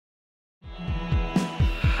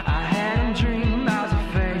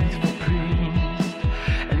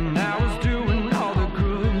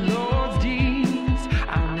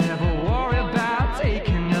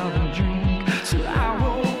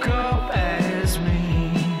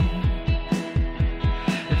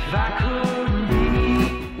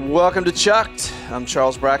Welcome to Chucked. I'm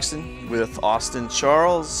Charles Braxton with Austin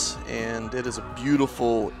Charles, and it is a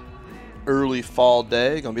beautiful early fall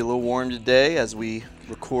day. Going to be a little warm today as we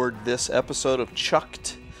record this episode of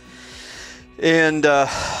Chucked. And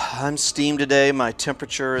I'm steamed today. My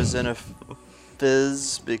temperature is in a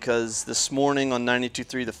fizz because this morning on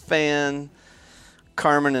 92.3 The Fan,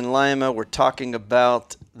 Carmen and Lima were talking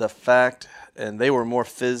about the fact, and they were more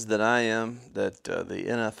fizzed than I am, that the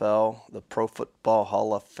NFL, the Pro Football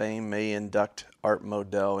Hall of Fame, may induct Art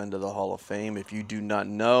Modell into the Hall of Fame. If you do not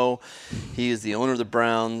know, he is the owner of the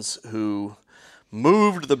Browns who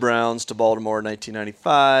moved the Browns to Baltimore in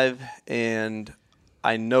 1995, and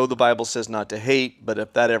I know the Bible says not to hate, but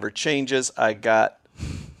if that ever changes, I got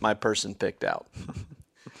my person picked out.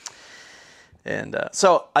 And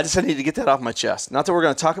so I just need to get that off my chest. Not that we're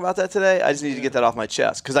going to talk about that today. I just need to get that off my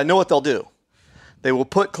chest because I know what they'll do. They will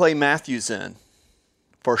put Clay Matthews in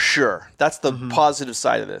for sure. That's the positive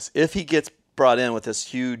side of this. If he gets brought in with this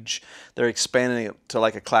huge, they're expanding it to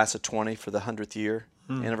like a class of 20 for the 100th year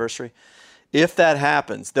anniversary. If that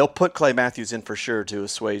happens, they'll put Clay Matthews in for sure to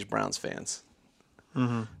assuage Browns fans.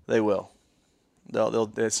 They will. So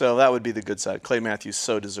that would be the good side. Clay Matthews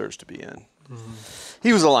so deserves to be in.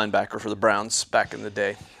 He was a linebacker for the Browns back in the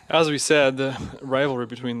day. As we said, the rivalry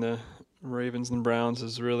between the Ravens and Browns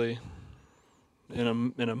is really in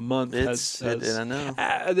a month. I know.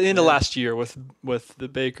 At the end of last year with the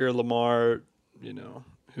Baker, Lamar,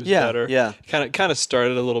 who's better. Yeah. Kind of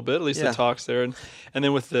started a little bit, at least the talks there, and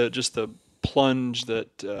then with the plunge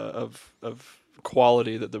that of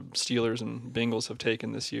quality that the Steelers and Bengals have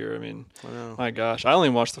taken this year. I mean, my gosh, I only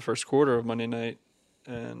watched the first quarter of Monday night.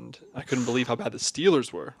 And I couldn't believe how bad the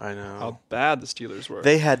Steelers were. I know how bad the Steelers were.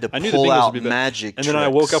 They had to pull out magic tricks. And then I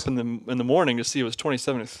woke up in the morning to see it was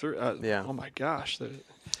 27-3. Oh my gosh! The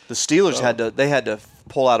Steelers had to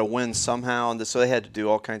pull out a win somehow, and so they had to do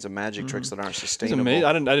all kinds of magic tricks that aren't sustainable. It was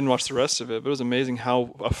amazing. I didn't watch the rest of it, but it was amazing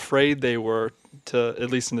how afraid they were to, at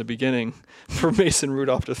least in the beginning, for Mason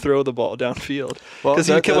Rudolph to throw the ball downfield because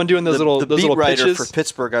he kept on doing those little pitches. The beat writer for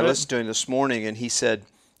Pittsburgh, I listened to him this morning, and he said,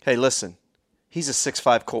 "Hey, listen." He's a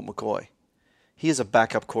 6'5" Colt McCoy. He is a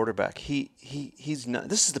backup quarterback. He's not.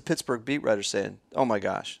 This is the Pittsburgh beat writer saying, "Oh my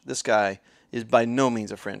gosh, this guy is by no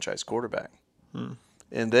means a franchise quarterback."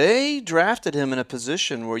 And they drafted him in a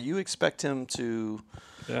position where you expect him to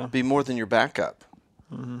be more than your backup.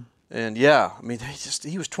 And I mean,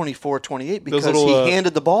 he was 24-28 because he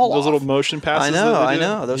handed the ball off. Those little motion passes. I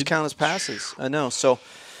know. Those count as passes. I know. So,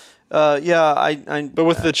 But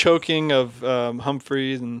with the choking of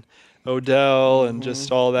Humphreys and Odell and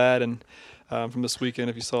just all that, and from this weekend,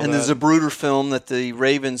 if you saw and that. And the Zapruder film that the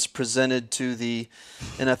Ravens presented to the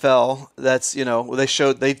NFL, that's,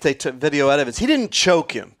 they took video evidence. He didn't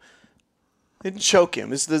choke him. It's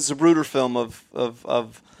the Zapruder film of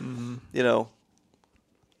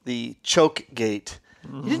the choke gate.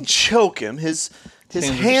 He didn't choke him. His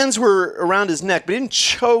hands were around his neck, but he didn't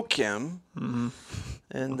choke him.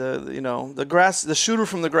 And the shooter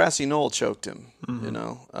from the grassy knoll choked him.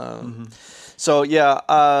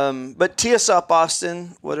 But tee us up,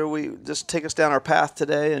 Austin. Just take us down our path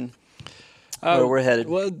today and where we're headed.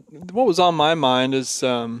 Well, what was on my mind is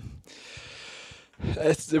it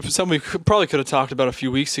was something we probably could have talked about a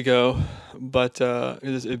few weeks ago, but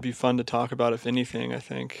it'd be fun to talk about. If anything, I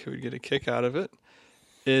think we'd get a kick out of it.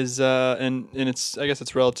 And it's, I guess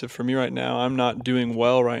it's relative for me right now. I'm not doing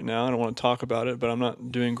well right now. I don't want to talk about it, but I'm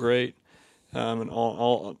not doing great in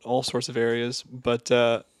all sorts of areas. But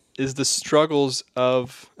is the struggles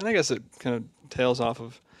of, and I guess it kind of tails off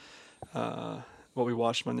of what we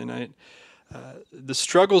watched Monday night, the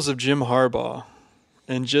struggles of Jim Harbaugh.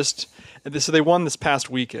 And so they won this past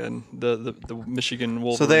weekend, the Michigan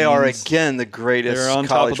Wolverines. So they are again the greatest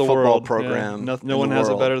college football program. No one has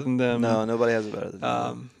it better than them. No, nobody has it better than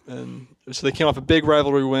them. And so they came off a big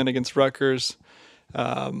rivalry win against Rutgers,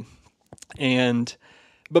 but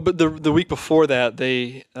the week before that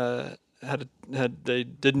they they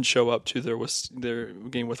didn't show up to their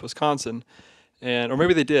game with Wisconsin, or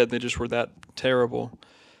maybe they did. They just were that terrible.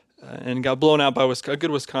 And got blown out by a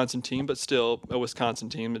good Wisconsin team, but still a Wisconsin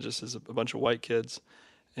team. It just is a bunch of white kids,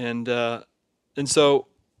 and so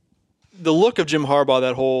the look of Jim Harbaugh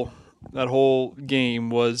that whole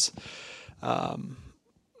game was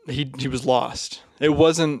he was lost. It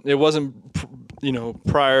wasn't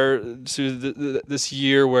prior to this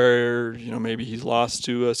year where maybe he's lost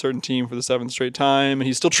to a certain team for the 7th straight time, and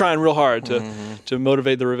he's still trying real hard to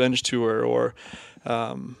motivate the revenge tour or.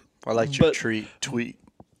 I liked your tweet.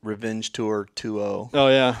 Revenge Tour 2.0. Oh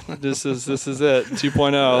yeah, this is it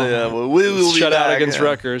 2.0. Yeah, well, we will shut be out back, against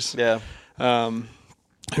Rutgers. Yeah.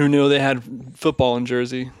 who knew they had football in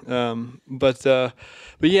Jersey. But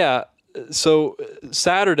yeah. So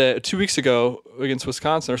Saturday, 2 weeks ago against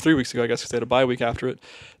Wisconsin, or 3 weeks ago, I guess, because they had a bye week after it,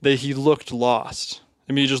 he looked lost.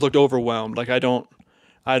 I mean, he just looked overwhelmed. Like I'm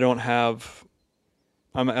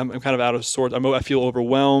kind of out of sorts. I feel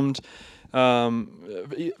overwhelmed.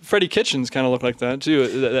 Freddie Kitchens kind of looked like that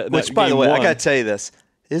too. Which, by the way, I got to tell you this.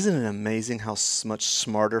 Isn't it amazing how much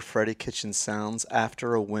smarter Freddie Kitchens sounds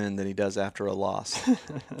after a win than he does after a loss?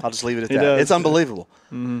 I'll just leave it at that. It's unbelievable.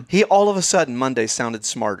 Mm-hmm. He, all of a sudden, Monday sounded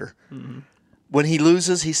smarter. Mm-hmm. When he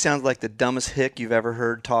loses, he sounds like the dumbest hick you've ever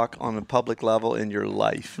heard talk on a public level in your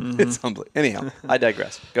life. Mm-hmm. It's unbelievable. Anyhow, I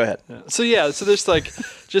digress. Go ahead. Yeah. So there's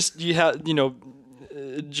you have,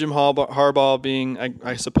 Jim Harbaugh being,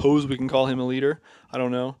 I suppose we can call him a leader. I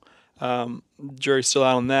don't know. Jury's still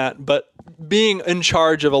out on that. But being in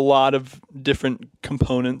charge of a lot of different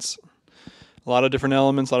components, a lot of different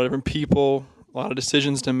elements, a lot of different people, a lot of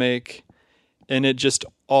decisions to make, and it just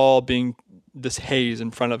all being this haze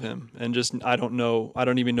in front of him. And just, I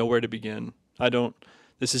don't even know where to begin.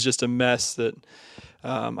 This is just a mess that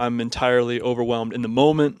I'm entirely overwhelmed in the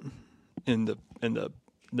moment, in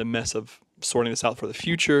the mess of sorting this out for the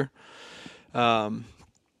future. And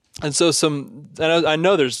so I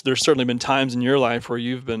know there's certainly been times in your life where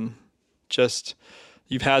you've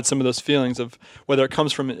had some of those feelings of whether it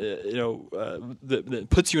comes from, that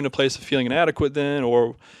puts you in a place of feeling inadequate then,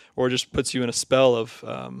 or just puts you in a spell of,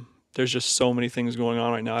 there's just so many things going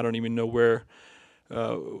on right now. I don't even know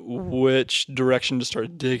which direction to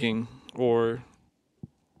start digging or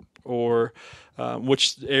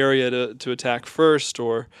which area to attack first,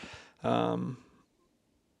 or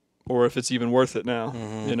if it's even worth it now.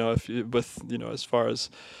 Mm-hmm. As far as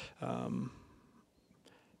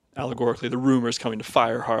allegorically the rumors coming to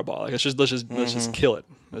fire Harbaugh, like let's just kill it.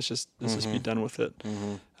 Let's just be done with it.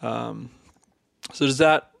 Mm-hmm. So does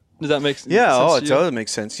that make sense? Yeah, it totally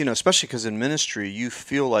makes sense. Especially because in ministry you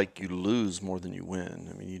feel like you lose more than you win.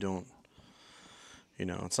 I mean, you don't.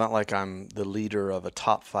 It's not like I'm the leader of a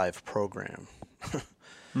top 5 program,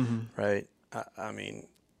 mm-hmm. right? I mean,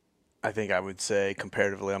 I think I would say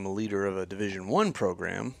comparatively I'm a leader of a Division I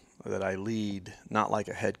program that I lead, not like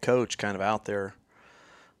a head coach kind of out there.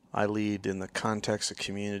 I lead in the context of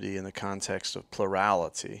community, in the context of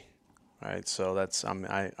plurality, right? So I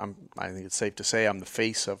think it's safe to say I'm the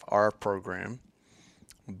face of our program,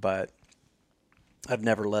 but I've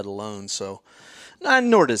never led alone. So,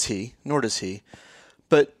 nor does he.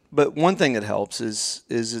 But one thing that helps is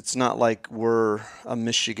it's not like we're a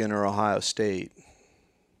Michigan or Ohio State.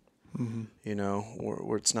 Mm-hmm.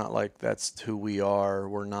 Where it's not like that's who we are.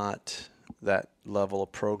 We're not that level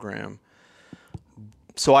of program.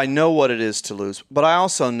 So I know what it is to lose, but I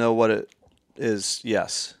also know what it is,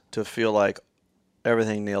 yes, to feel like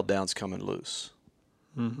everything nailed down is coming loose.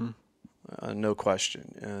 Mm-hmm. No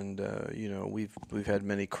question. And, we've had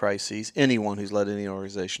many crises. Anyone who's led any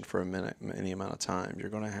organization for any amount of time, you're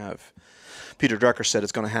going to have, Peter Drucker said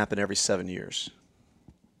it's going to happen every 7 years.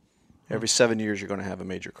 Every 7 years, you're going to have a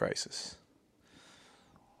major crisis.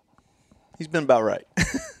 He's been about right.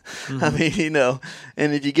 Mm-hmm. I mean,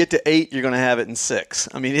 and if you get to 8, you're going to have it in 6.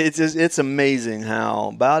 I mean, it's amazing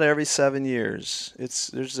how about every 7 years,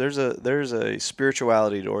 there's a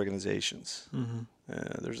spirituality to organizations. Mm-hmm.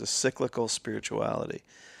 There's a cyclical spirituality,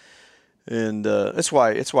 and it's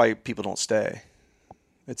why people don't stay.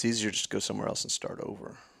 It's easier just to go somewhere else and start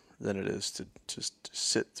over than it is to just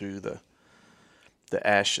sit through the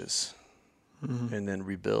ashes, mm-hmm. and then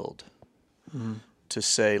rebuild. Mm-hmm. To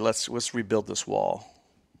say let's rebuild this wall,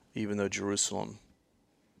 even though Jerusalem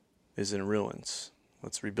is in ruins.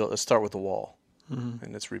 Let's rebuild. Let's start with the wall, mm-hmm.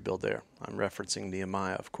 and let's rebuild there. I'm referencing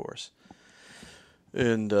Nehemiah, of course,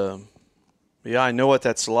 and. I know what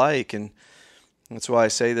that's like, and that's why I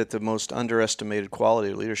say that the most underestimated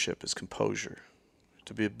quality of leadership is composure.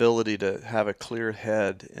 To be ability to have a clear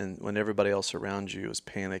head and when everybody else around you is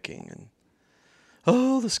panicking and,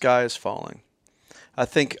 the sky is falling. I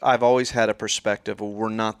think I've always had a perspective of we're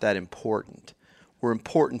not that important. We're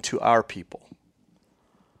important to our people.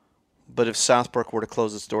 But if Southbrook were to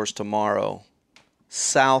close its doors tomorrow,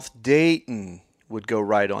 South Dayton would go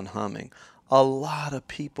right on humming. A lot of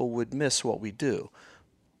people would miss what we do,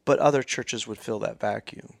 but other churches would fill that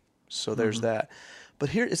vacuum. So there's mm-hmm. that. But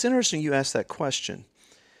here, it's interesting you asked that question,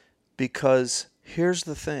 because here's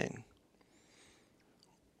the thing.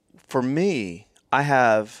 For me, I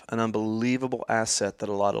have an unbelievable asset that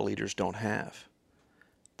a lot of leaders don't have,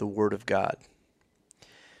 the Word of God.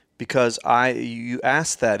 Because you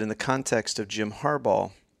asked that in the context of Jim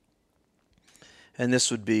Harbaugh, and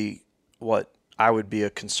this would be what I would be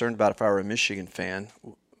concerned about if I were a Michigan fan,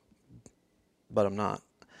 but I'm not.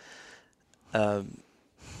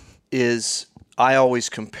 is I always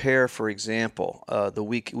compare, for example,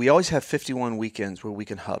 we always have 51 weekends where we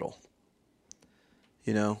can huddle.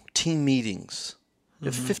 Team meetings. You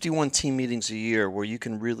have 51 team meetings a year where you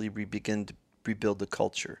can really begin to rebuild the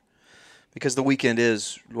culture. Because the weekend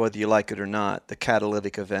is, whether you like it or not, the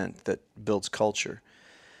catalytic event that builds culture.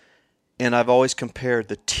 And I've always compared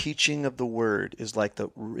the teaching of the word is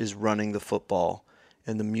running the football,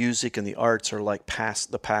 and the music and the arts are like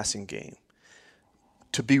the passing game.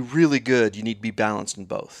 To be really good, you need to be balanced in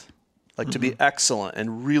both. To be excellent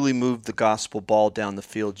and really move the gospel ball down the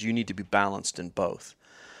field, you need to be balanced in both.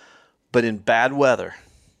 But in bad weather,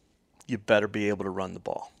 you better be able to run the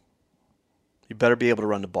ball.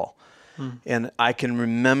 And I can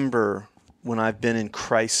remember when I've been in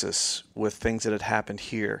crisis with things that had happened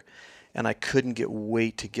here, and I couldn't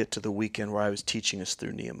wait to get to the weekend where I was teaching us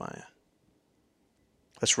through Nehemiah.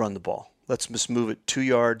 Let's run the ball. Let's just move it 2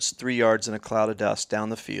 yards, 3 yards in a cloud of dust down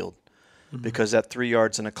the field, because that 3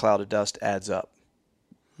 yards in a cloud of dust adds up.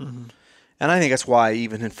 And I think that's why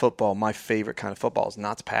even in football, my favorite kind of football is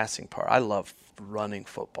not the passing part. I love running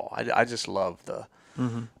football. I just love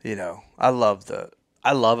I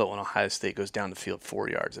love it when Ohio State goes down the field 4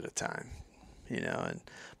 yards at a time,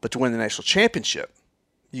 but to win the national championship,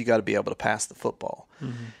 you got to be able to pass the football.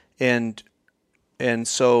 And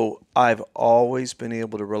so I've always been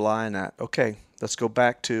able to rely on that. Okay, let's go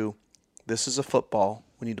back to this is a football.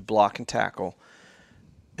 We need to block and tackle,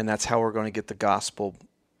 and that's how we're going to get the gospel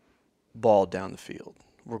ball down the field.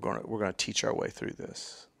 We're going to teach our way through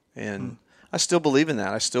this. And I still believe in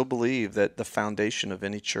that. I still believe that the foundation of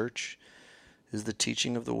any church is the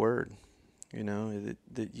teaching of the word.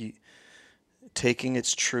 That you taking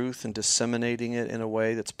its truth and disseminating it in a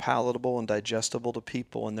way that's palatable and digestible to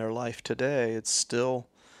people in their life today. It's still,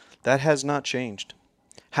 that has not changed.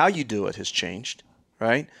 How you do it has changed,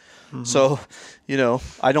 right? So,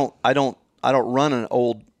 I don't run an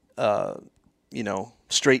old,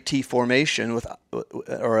 straight T formation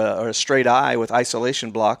or a straight I with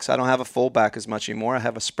isolation blocks. I don't have a fullback as much anymore. I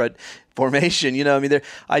have a spread formation.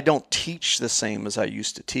 I don't teach the same as I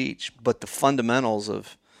used to teach, but the fundamentals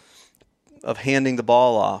of handing the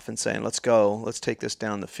ball off and saying, let's go, let's take this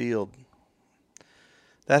down the field,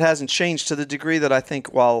 that hasn't changed to the degree that I think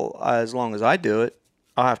as long as I do it,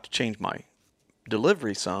 I'll have to change my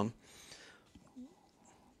delivery some.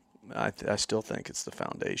 I still think it's the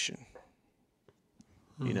foundation.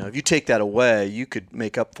 If you take that away, you could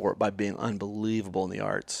make up for it by being unbelievable in the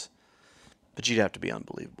arts, but you'd have to be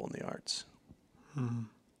unbelievable in the arts.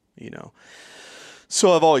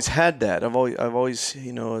 So I've always had that. I've always,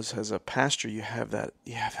 as a pastor, you have that,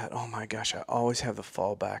 oh my gosh, I always have the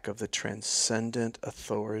fallback of the transcendent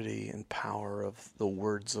authority and power of the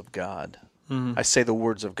words of God. I say the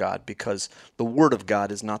words of God because the word of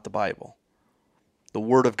God is not the Bible. The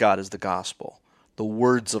word of God is the gospel. The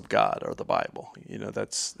words of God are the Bible.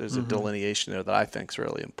 There's a delineation there that I think is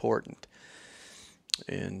really important.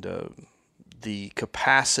 And the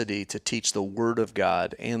capacity to teach the word of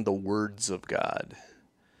God and the words of God.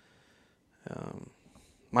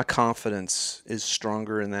 My confidence is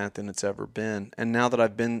stronger in that than it's ever been. And now that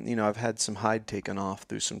I've had some hide taken off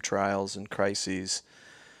through some trials and crises,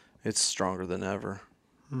 it's stronger than ever.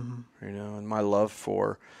 And my love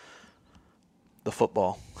for the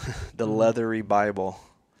football, the leathery Bible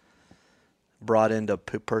brought into a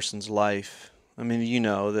person's life. I mean,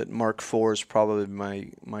 that Mark 4 is probably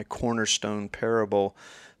my cornerstone parable.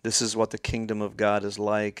 This is what the kingdom of God is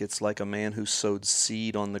like. It's like a man who sowed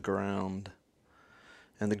seed on the ground.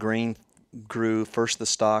 And the grain grew, first the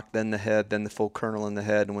stalk, then the head, then the full kernel in the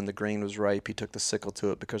head. And when the grain was ripe, he took the sickle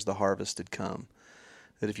to it because the harvest had come.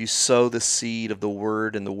 That if you sow the seed of the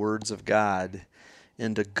word and the words of God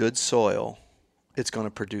into good soil, it's going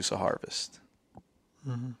to produce a harvest.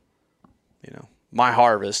 My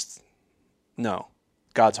harvest, no.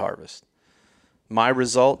 God's harvest. My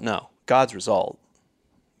result, no. God's result.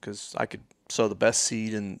 Because I could sow the best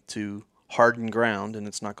seed into hardened ground and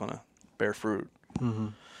it's not going to bear fruit.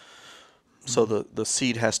 So the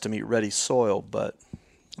seed has to meet ready soil, but...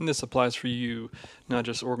 And this applies for you, not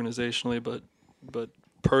just organizationally, but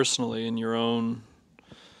personally in your own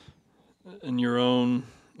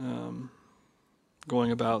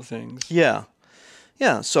going about things. Yeah.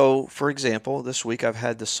 So, for example, this week I've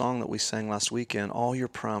had the song that we sang last weekend, All Your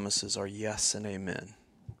Promises Are Yes and Amen.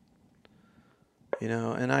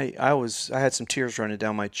 And I had some tears running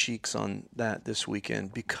down my cheeks on that this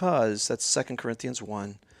weekend because that's 2 Corinthians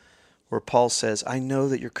 1, where Paul says, I know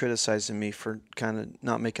that you're criticizing me for kind of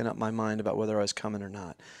not making up my mind about whether I was coming or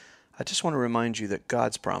not. I just want to remind you that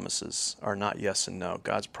God's promises are not yes and no.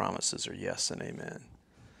 God's promises are yes and amen.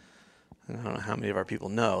 and I don't know how many of our people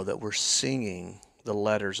know that we're singing the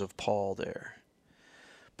letters of Paul there.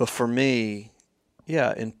 But for me,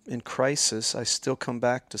 yeah, in crisis, I still come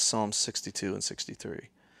back to Psalm 62 and 63.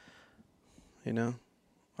 You know,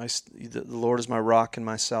 the Lord is my rock and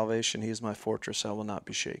my salvation. He is my fortress. I will not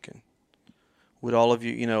be shaken. Would all of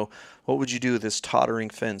you, you know, what would you do with this tottering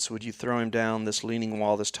fence? Would you throw him down this leaning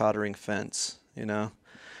wall, this tottering fence, you know?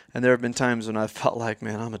 And there have been times when I felt like,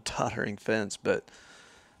 man, I'm a tottering fence, but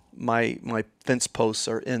my fence posts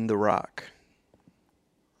are in the rock.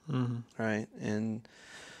 Mm-hmm. Right? And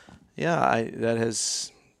yeah, that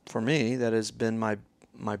has, for me, that has been my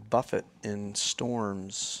buffet in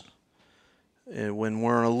storms. And when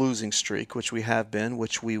we're on a losing streak, which we have been,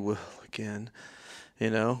 which we will again, you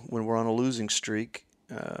know, when we're on a losing streak,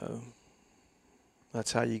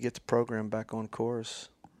 that's how you get the program back on course.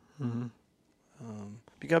 Mm-hmm.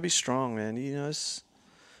 You gotta be strong, man. You know,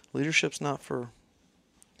 leadership's not for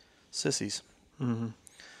sissies. Mm-hmm.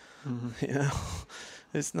 Mm-hmm. You know,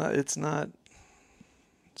 it's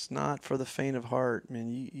not for the faint of heart,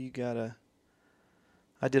 man. You gotta.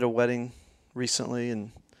 I did a wedding recently,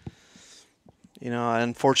 and you know,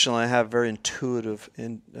 unfortunately, I have a very intuitive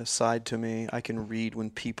side to me. I can read when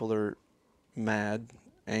people are mad,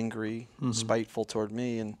 angry, mm-hmm. spiteful toward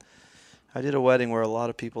me. And I did a wedding where a lot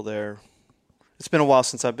of people there. It's been a while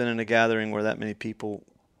since I've been in a gathering where that many people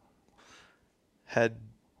had,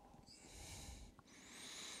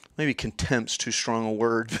 maybe contempt's too strong a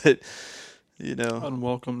word, but, you know.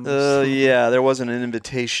 Unwelcomeness. Yeah, there wasn't an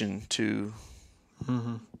invitation to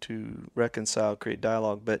reconcile, create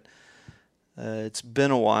dialogue. But it's been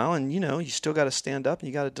a while, and, you know, you still got to stand up and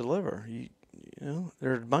you got to deliver. You know,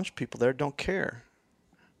 there are a bunch of people there that don't care.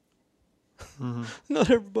 Mm-hmm. Not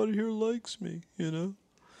everybody here likes me, you know.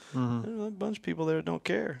 Mm-hmm. There's a bunch of people there that don't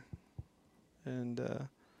care. And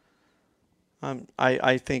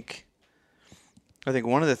I think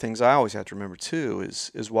one of the things I always have to remember, too,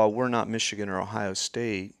 is while we're not Michigan or Ohio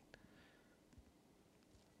State,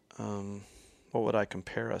 what would I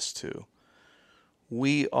compare us to?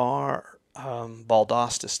 We are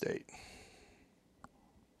Valdosta State.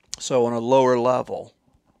 So on a lower level,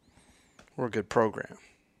 we're a good program,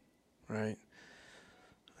 right?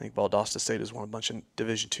 I think Valdosta State has won a bunch of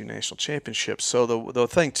Division II national championships. So the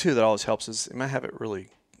thing, too, that always helps is it might have it really,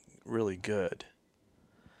 really good.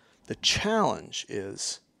 The challenge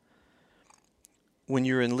is when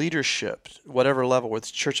you're in leadership, whatever level, whether it's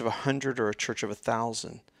a church of 100 or a church of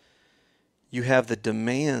 1,000, you have the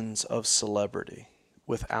demands of celebrity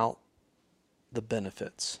without the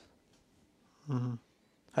benefits. Mm-hmm.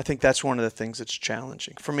 I think that's one of the things that's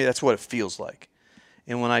challenging. For me, that's what it feels like.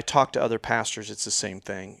 And when I talk to other pastors, it's the same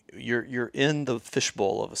thing. You're in the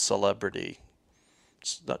fishbowl of a celebrity.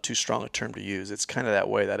 It's not too strong a term to use. It's kind of that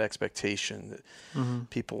way, that expectation that mm-hmm.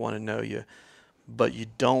 people want to know you. But you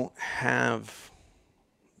don't have,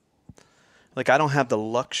 like, I don't have the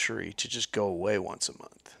luxury to just go away once a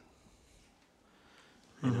month.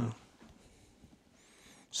 You mm-hmm. know?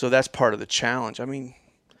 So that's part of the challenge. I mean,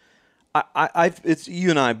 it's you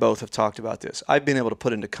and I both have talked about this. I've been able to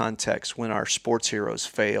put into context when our sports heroes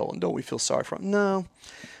fail, and don't we feel sorry for them? No,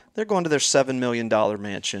 they're going to their $7 million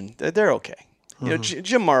mansion. They're okay. Mm-hmm. You know,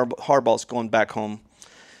 Jim Harbaugh's going back home,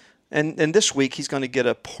 and this week he's going to get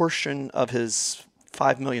a portion of his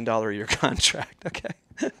 $5 million a year contract. Okay,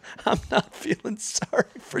 I'm not feeling sorry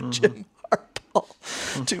for mm-hmm. Jim Harbaugh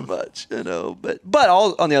mm-hmm. too much, you know. But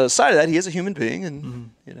all on the other side of that, he is a human being, and mm-hmm.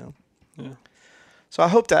 you know. Yeah. So I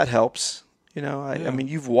hope that helps. You know, I mean,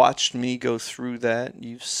 you've watched me go through that.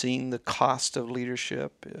 You've seen the cost of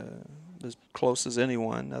leadership as close as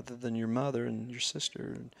anyone, other than your mother and your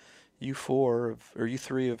sister. And you four of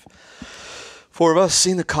us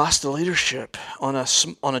seen the cost of leadership on a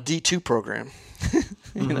D2 program. You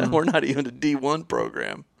mm-hmm. know, we're not even a D1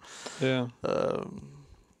 program. Yeah.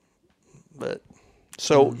 But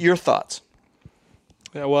so your thoughts?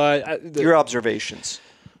 Yeah. Well, your observations.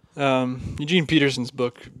 Eugene Peterson's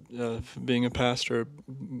book, Being a Pastor,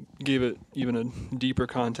 gave it even a deeper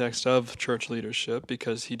context of church leadership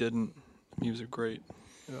because he was a great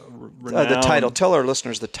the title. Tell our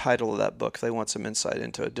listeners the title of that book. They want some insight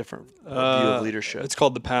into a different view of leadership. It's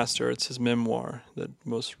called The Pastor. It's his memoir, I think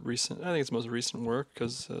it's most recent work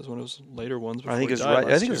because it was one of his later ones before he died. I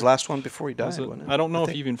think it was his last one before he died, wasn't it? I don't know if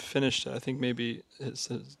he even finished it. I think maybe his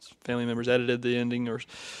family members edited the ending or...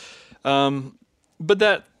 But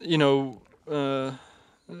that, you know,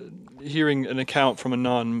 hearing an account from a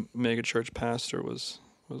non-megachurch pastor was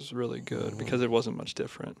really good because it wasn't much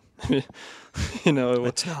different. You know,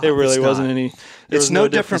 it really wasn't any. It's no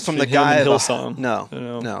different from the guy at Hillsong.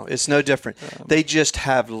 No, it's no different. They just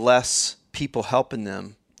have less people helping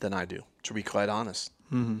them than I do. to be quite honest.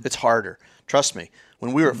 It's harder. Trust me.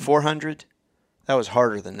 When we were at 400, that was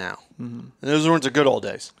harder than now. And those weren't the good old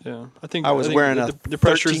days. Yeah, I was wearing the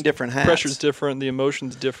 13 different hats. Pressure's different, the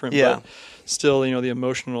emotion's different. Yeah. But still, the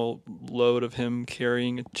emotional load of him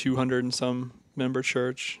carrying a 200 and some member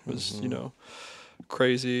church was,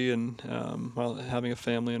 crazy, and while having a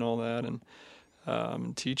family and all that,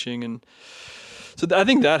 and teaching, and so I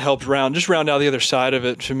think that helped round out the other side of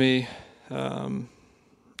it to me,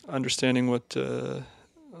 understanding what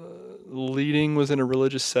leading within a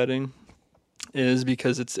religious setting is,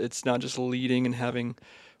 because it's not just leading and having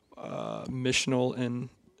missional and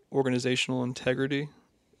organizational integrity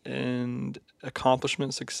and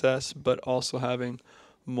accomplishment success, but also having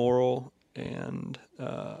moral and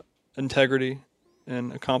integrity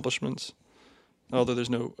and accomplishments. Although there's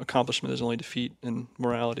no accomplishment, there's only defeat and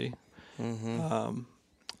morality. But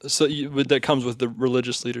that comes with the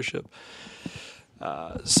religious leadership.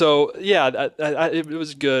 It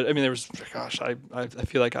was good. I mean, I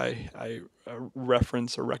feel like I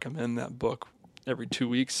reference or recommend that book every 2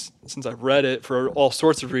 weeks since I've read it for all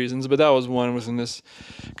sorts of reasons. But that was one within this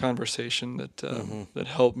conversation that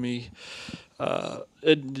helped me.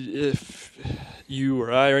 If you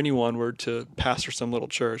or I or anyone were to pastor some little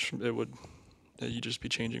church, you'd just be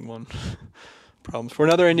changing one problem for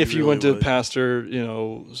another. And if you went to pastor,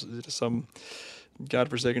 some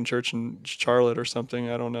godforsaken church in Charlotte or something,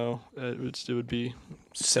 I don't know, it would be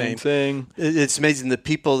same thing. It's amazing. The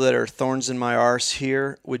people that are thorns in my arse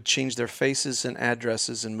here would change their faces and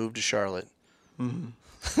addresses and move to Charlotte.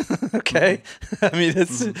 Okay? I mean,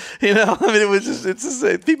 it's, it was just, it's the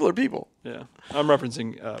same. People are people. Yeah. I'm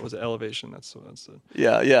referencing, was it Elevation? That's the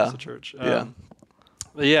church.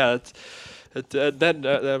 But yeah,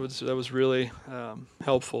 that was really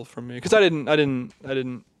helpful for me, because I didn't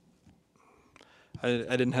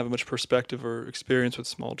have much perspective or experience with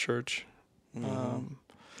small church,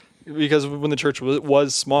 because when the church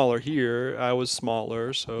was smaller here, I was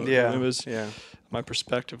smaller, so it was my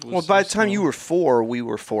perspective was. Well, by the time you were 4, we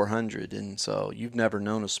were 400, and so you've never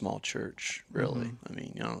known a small church, really. I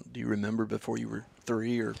mean, do you remember before you were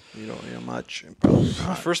 3, or much? Probably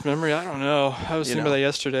not. First memory, I don't know. I was thinking about that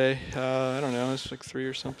yesterday. I don't know. It was like 3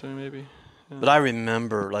 or something, maybe. Yeah. But I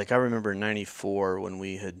remember in '94 when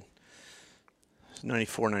we had.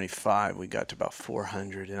 94, 95, we got to about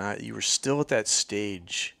 400, and you were still at that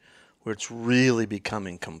stage where it's really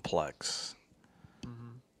becoming complex,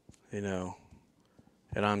 and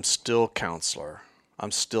I'm still counselor.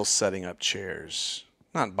 I'm still setting up chairs,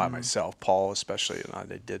 not by myself, Paul especially, and I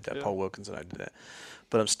did that, Paul Wilkins and I did that,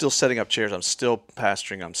 but I'm still setting up chairs. I'm still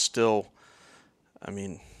pastoring.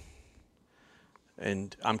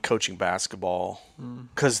 And I'm coaching basketball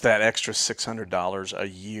because that extra $600 a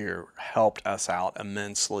year helped us out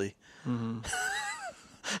immensely. I'm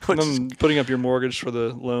putting up your mortgage for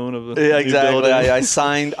the loan of the new exactly. building. I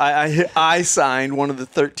signed. I signed. One of the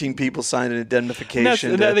 13 people signed an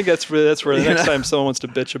indemnification. And I think that's where the next time someone wants to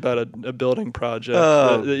bitch about a building project,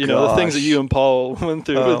 the things that you and Paul went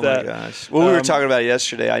through with that. Oh my gosh! Well, we were talking about it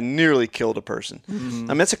yesterday. I nearly killed a person. I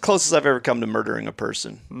mean, that's the closest I've ever come to murdering a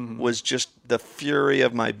person. Was just the fury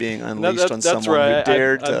of my being unleashed on someone who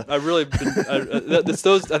dared to. I really been. It's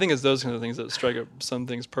those. I think it's those kind of things that strike up some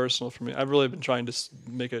things personal for me. I've really been trying to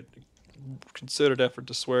make a considered effort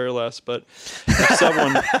to swear less, but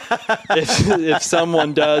if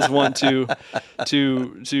someone does want to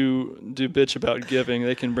bitch about giving,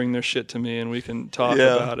 they can bring their shit to me and we can talk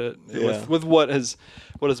about it with what has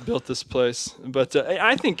built this place. But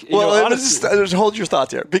I think honestly, just hold your thought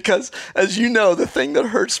there, because as you know, the thing that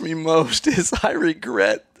hurts me most is I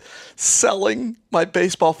regret selling my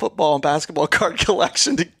baseball, football, and basketball card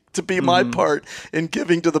collection to be my part in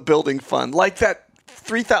giving to the building fund. Like that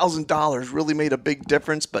 $3,000 really made a big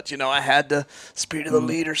difference, but I had to speak to the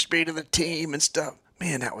leader, speak to the team and stuff.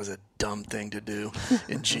 Man, that was a dumb thing to do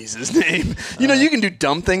in Jesus' name. You can do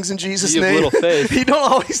dumb things in Jesus' name. You have little faith. You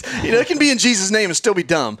don't always, it can be in Jesus' name and still be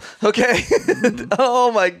dumb. Okay?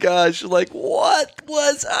 Oh my gosh. Like, what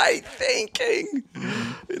was I thinking?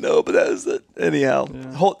 But that was it. Anyhow,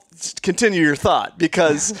 continue your thought,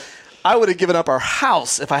 because I would have given up our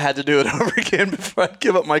house if I had to do it over again before I'd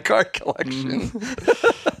give up my card collection.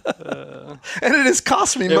 And it has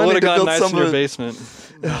cost me money to build some of your basement.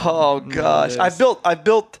 Oh gosh, I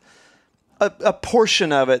built a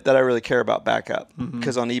portion of it that I really care about back up,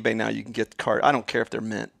 because on eBay now you can get cards. I don't care if they're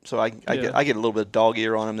mint, so I get a little bit of dog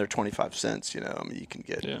ear on them. They're 25 cents. You can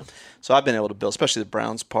get. Yeah. So I've been able to build, especially the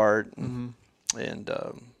Browns part, and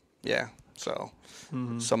so.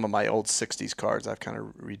 Some of my old 60s cards, I've kind of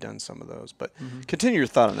redone some of those. But continue your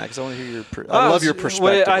thought on that, because I want to hear I love your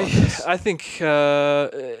perspective on this. I think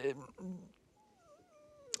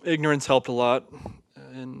ignorance helped a lot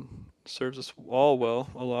and serves us all well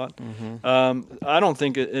a lot. I don't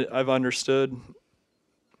think I've understood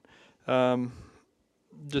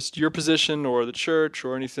just your position or the church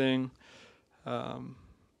or anything.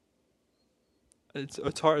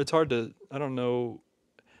 It's hard to, I don't know.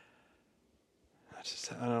 I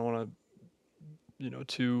don't want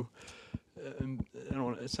to, I don't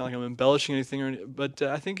want it sound like I'm embellishing anything but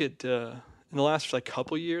I think in the last like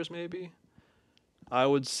couple years maybe, I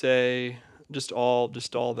would say just all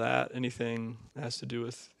that, anything that has to do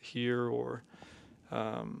with here or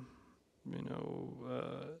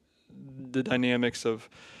the dynamics of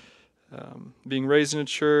being raised in a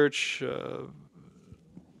church,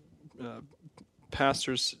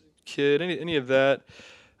 pastor's kid, any of that,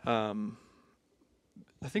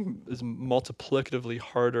 I think is multiplicatively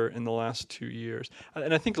harder in the last 2 years,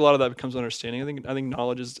 and I think a lot of that becomes understanding. I think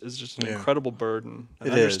knowledge is just an incredible burden.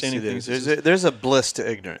 It is. There's a bliss to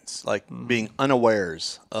ignorance, like being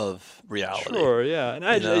unawares of reality. Sure, yeah, and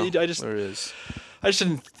I just there is. I just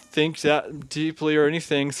didn't think that deeply or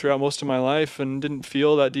anything throughout most of my life, and didn't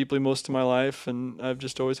feel that deeply most of my life, and I've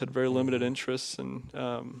just always had very limited interests, and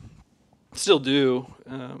still do.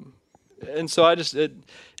 And so I just,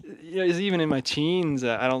 even in my teens,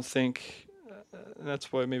 I don't think,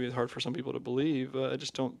 that's why maybe it's hard for some people to believe. I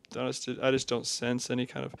just don't sense any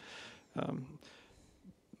kind of.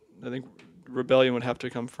 I think rebellion would have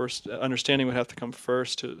to come first. Understanding would have to come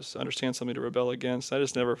first to understand something to rebel against. I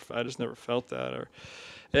just never felt that.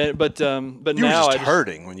 But you now were just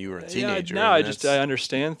hurting when you were a teenager. Yeah, now I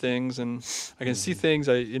understand things and I can see things.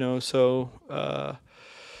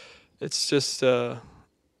 It's just.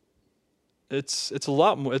 It's a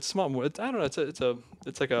lot more. It's a lot more. I don't know. I think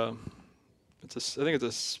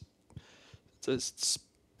it's a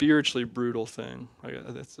spiritually brutal thing.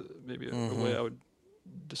 That's maybe a way I would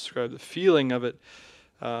describe the feeling of it.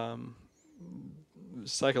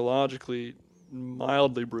 Psychologically,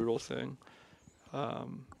 mildly brutal thing. Well,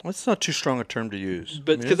 it's not too strong a term to use.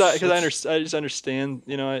 But because I just understand.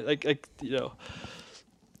 The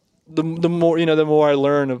more I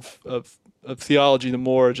learn of theology, the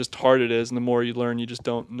more just hard it is, and the more you learn, you just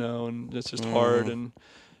don't know, and it's just hard, and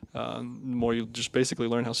the more you just basically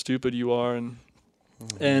learn how stupid you are, and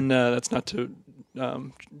that's not to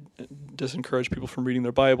disencourage people from reading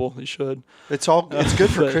their Bible. They should. It's good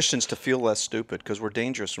for Christians to feel less stupid because we're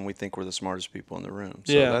dangerous when we think we're the smartest people in the room.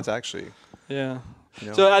 So that's actually So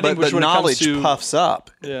I think but knowledge puffs up,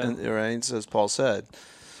 right? As Paul said.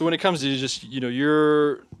 So when it comes to just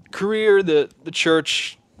your career, the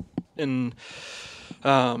church, and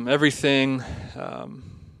everything,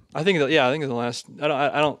 I think in the last, I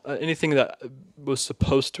don't anything that was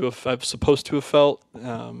supposed to have felt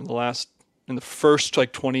in the first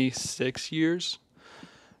like 26 years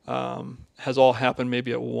has all happened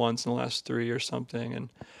maybe at once in the last 3 or something, and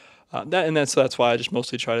that's why I just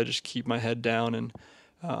mostly try to just keep my head down and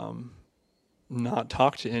not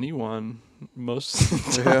talk to anyone most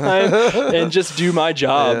of the time, and just do my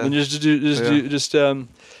job and just learn.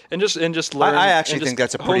 I actually think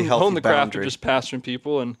that's a pretty healthy hone the craft boundary. of just pastoring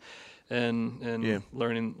people and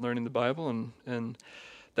learning the Bible, and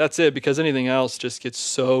that's it. Because anything else just gets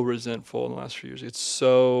so resentful in the last few years. It's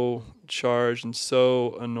so charged and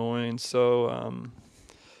so annoying. So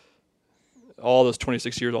all those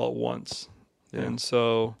 26 years all at once, and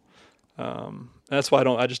so that's why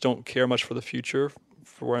I just don't care much for the future.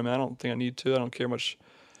 For where I'm at, I don't think I need to. I don't care much.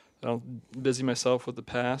 I don't busy myself with the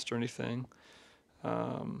past or anything,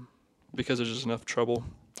 because there's just enough trouble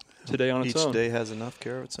today on its own. Each day has enough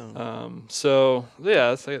care of its own. I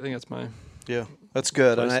think that's my. Yeah, that's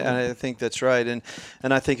good, and I think that's right, and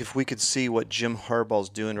I think if we could see what Jim Harbaugh's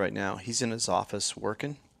doing right now, he's in his office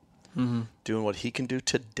working, doing what he can do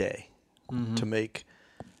today to make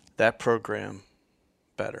that program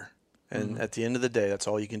better. And at the end of the day, that's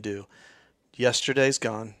all you can do. Yesterday's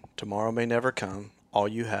gone. Tomorrow may never come. All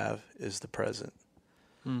you have is the present.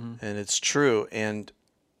 And it's true. And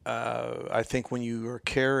I think when you are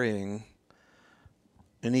carrying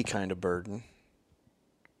any kind of burden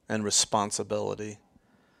and responsibility,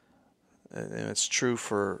 and it's true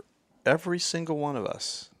for every single one of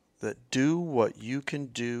us, that do what you can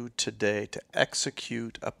do today to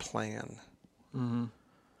execute a plan.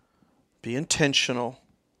 Be intentional.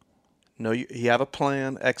 Know you have a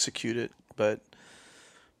plan, execute it, but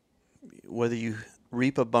whether you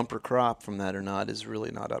reap a bumper crop from that or not is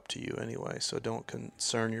really not up to you anyway. So don't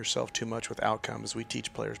concern yourself too much with outcomes. We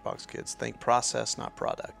teach Players Box kids, think process, not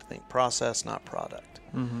product. Think process, not product.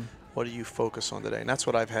 What do you focus on today? And that's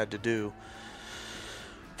what I've had to do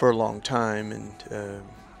for a long time.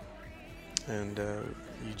 And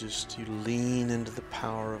you lean into the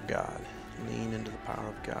power of God. Lean into the power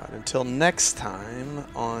of God. Until next time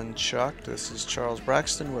on Chuck, this is Charles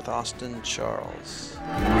Braxton with Austin Charles.